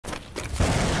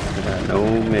Got no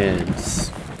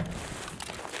meds.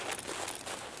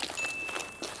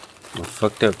 I'm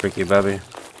fucked up, Ricky Bobby.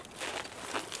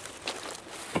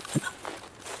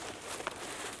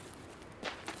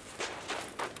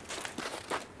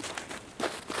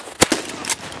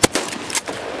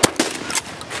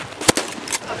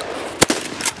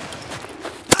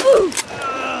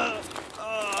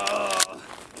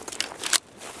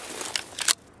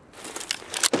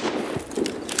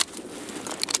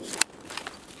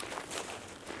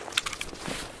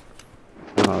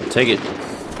 I'll take it.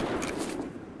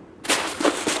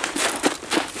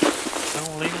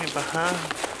 Don't leave me behind.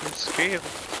 I'm scared.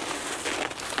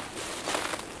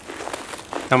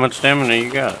 How much stamina you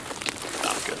got?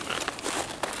 I'm good, man.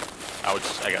 I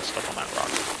got stuck on that rock.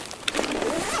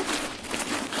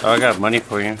 Oh, I got money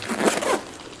for you.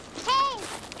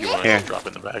 You want to drop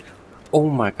in the bag? Oh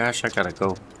my gosh, I gotta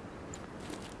go.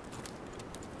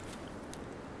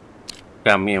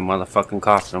 Got me a motherfucking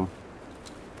costume.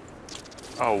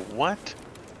 Oh, what?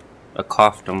 A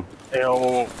costume.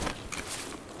 Hell.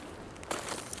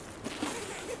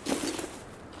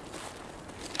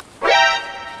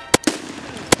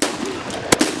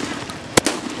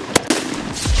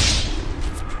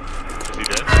 Is he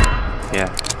dead?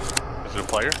 Yeah. Is it a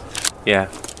player? Yeah.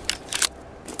 Is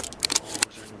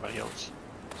there anybody else?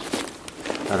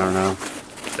 I don't know.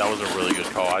 That was a really good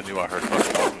call. I knew I heard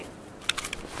fucking talking.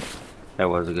 That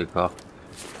was a good call.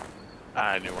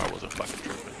 I knew I wasn't fucking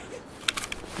tripping.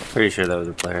 Pretty sure that was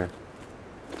a player.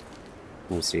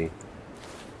 Let me see.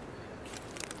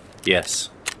 Yes.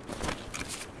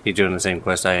 He's doing the same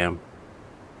quest I am.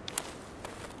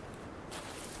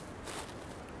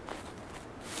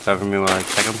 Cover me while I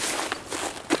check him.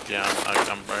 Yeah,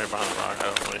 I'm right behind the rock. I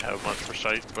don't really have much for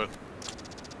sight, but...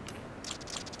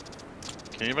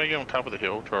 Can anybody get on top of the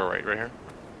hill to our right here?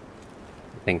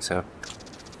 I think so.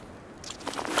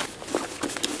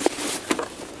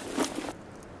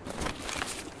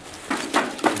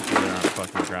 There aren't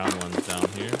fucking ground ones down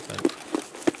here, but...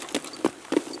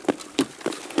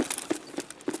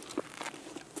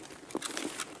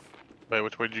 Wait,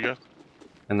 which way did you go?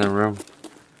 In the room.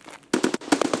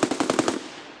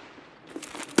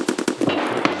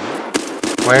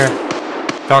 Where?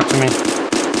 Talk to me.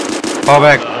 Fall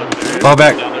back. Fall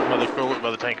back. Down there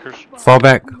by the tankers. Fall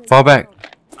back. Fall back.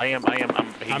 I'm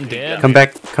dead. Come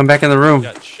back. Come back in the room.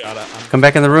 Got shot at. Come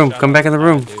back in the room. Shut Come up. back in the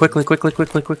room. Dude. Quickly, quickly,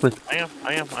 quickly, quickly. I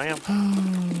am.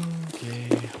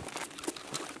 Okay.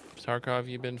 Tarkov,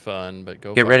 you've been fun, but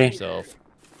go Get fuck ready. yourself.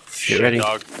 Get ready.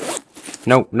 Dog.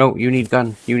 No, no, you need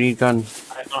gun. You need gun.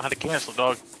 I don't know how to cancel,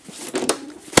 dog.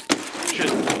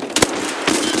 Shit.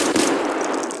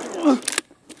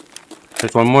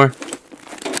 There's one more.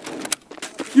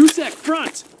 USEC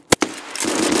front.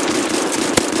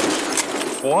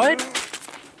 What?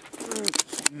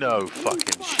 No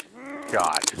fucking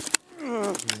shot.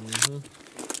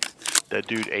 That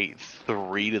dude ate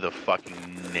 3 to the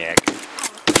fucking neck.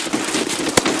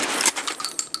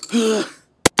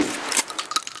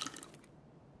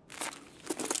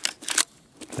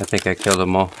 I think I killed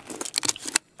them all.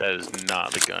 That is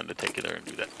not the gun to take it there and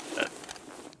do that.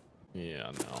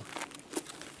 Yeah, no.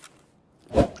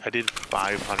 I did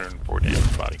 504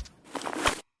 damage, body.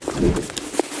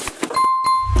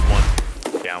 One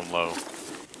down low.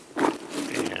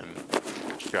 And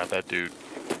got that dude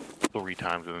 3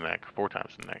 times in the neck. 4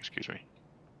 times in the neck, excuse me.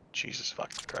 Jesus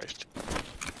fucking Christ.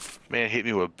 Man hit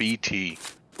me with BT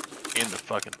in the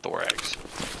fucking thorax.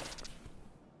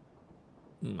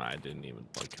 I didn't even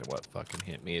look at what fucking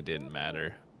hit me. It didn't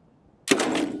matter.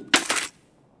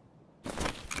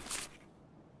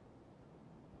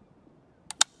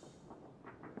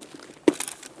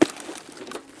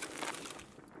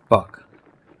 Fuck.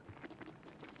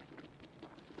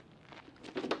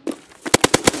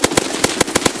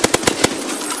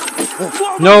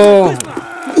 No!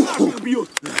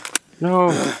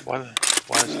 No! Why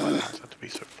does my house have to be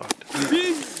so fucked? Fuck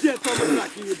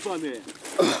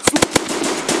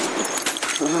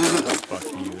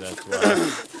you, that's why.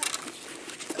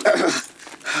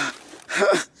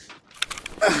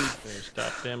 Better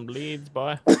stop them bleeds,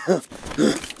 boy. There's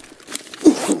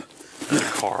a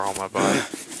car on my body.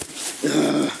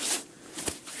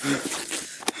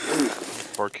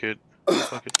 Poor kid.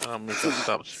 Fuck it. I'm if that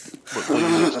stops. But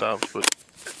please it stops, but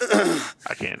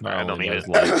I can't. I don't need it.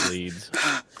 Light bleeds.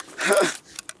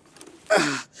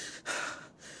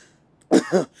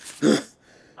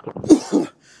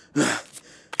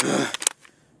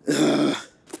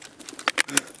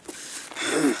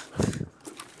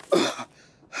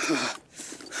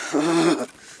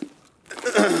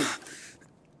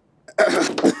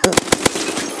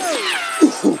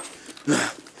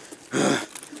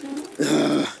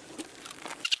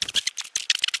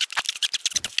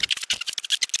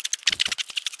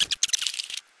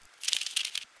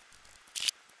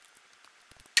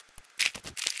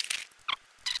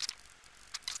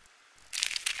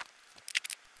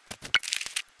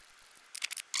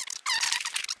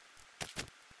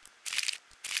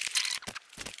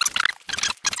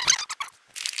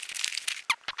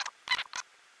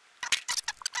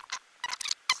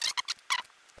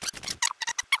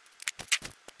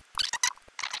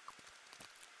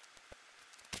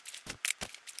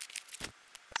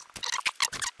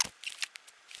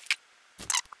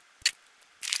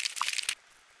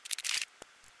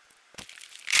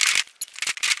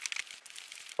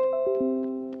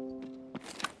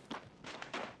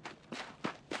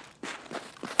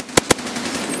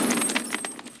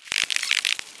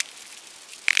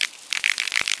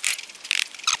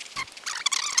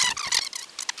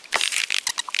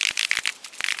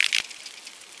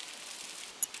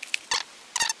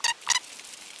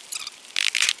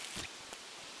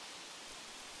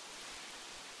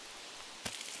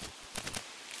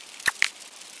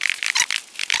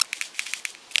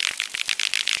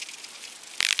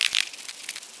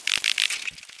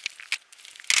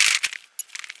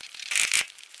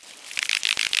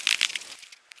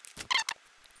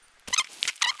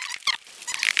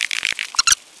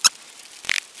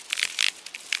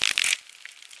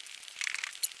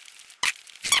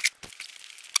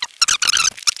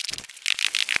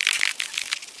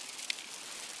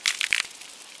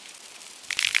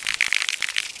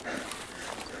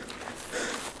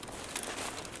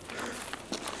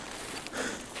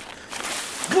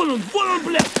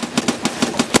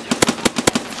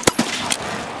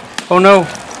 Oh no!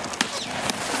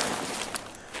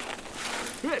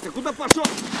 Ты куда пошел?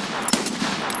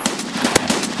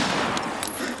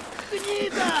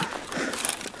 Гнида!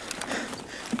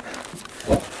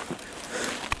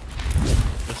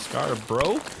 The scar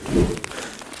broke?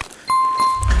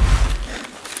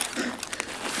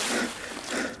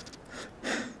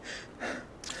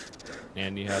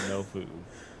 And you have no food.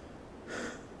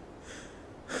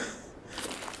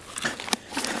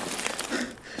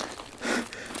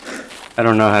 I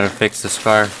don't know how to fix the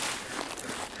scar.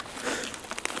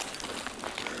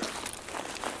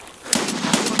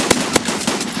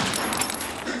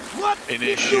 It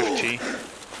is shift T.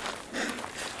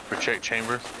 For check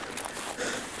chamber.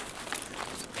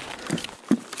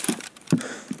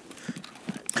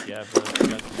 Yeah, bro,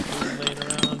 got some food laying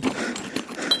around.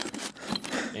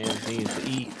 Man needs to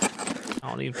eat. I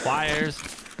don't need pliers.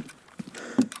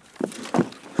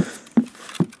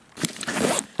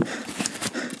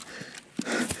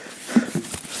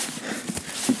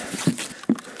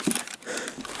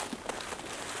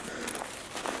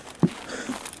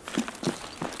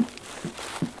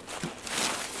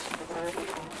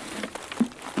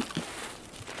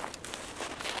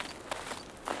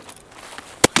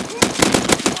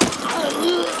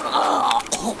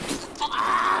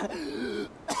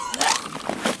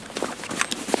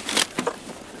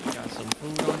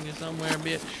 Somewhere,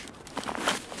 bitch.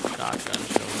 Shotgun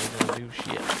show ain't gonna do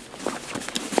shit.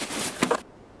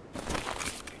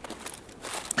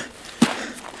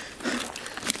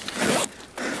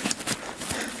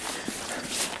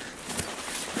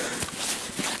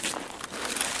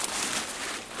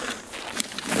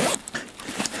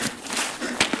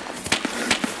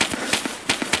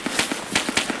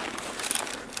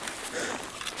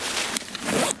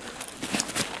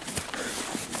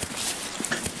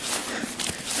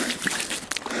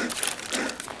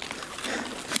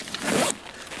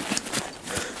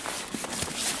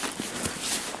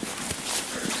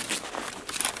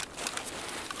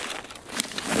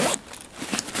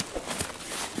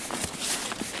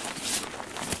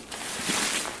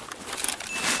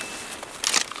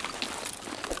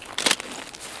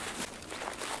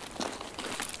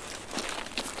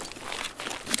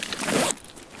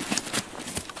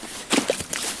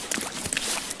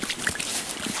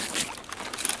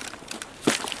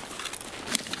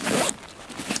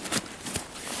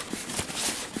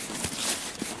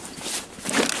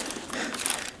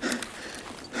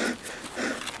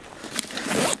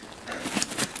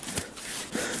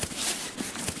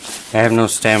 I have no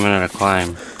stamina to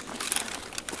climb.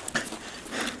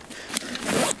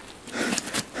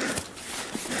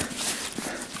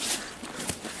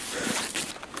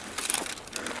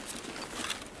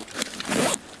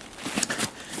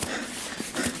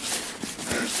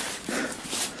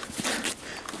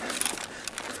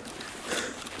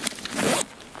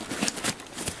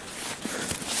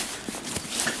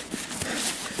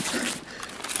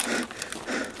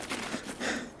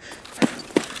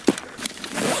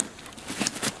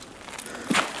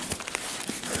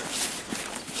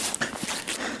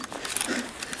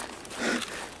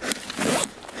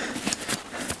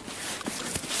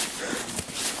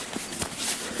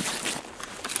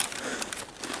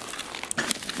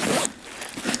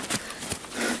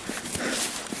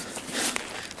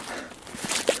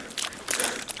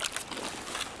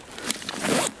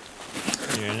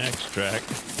 Your next track.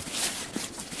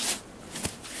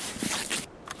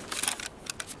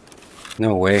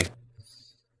 No way.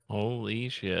 Holy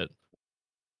shit.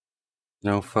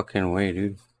 No fucking way,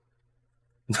 dude.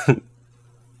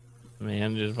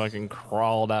 Man just fucking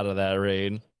crawled out of that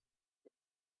raid.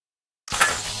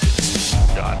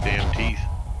 Goddamn teeth.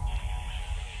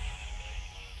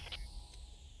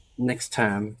 Next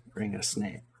time, bring a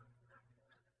snack.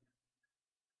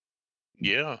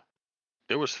 Yeah.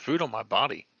 There was food on my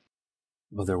body.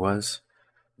 Oh, there was?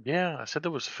 Yeah, I said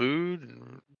there was food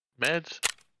and meds.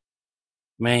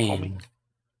 Man.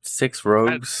 6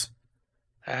 rogues.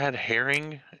 I had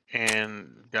herring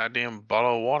and goddamn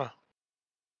bottle of water.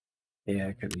 Yeah,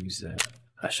 I could use that.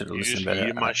 I should have You listened just better.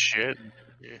 eating my shit.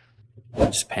 Yeah. I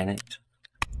just panicked.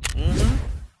 Mm-hmm.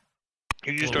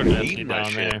 You just started Messy eating my down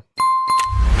shit. there.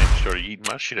 Man, you started eating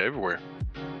my shit everywhere.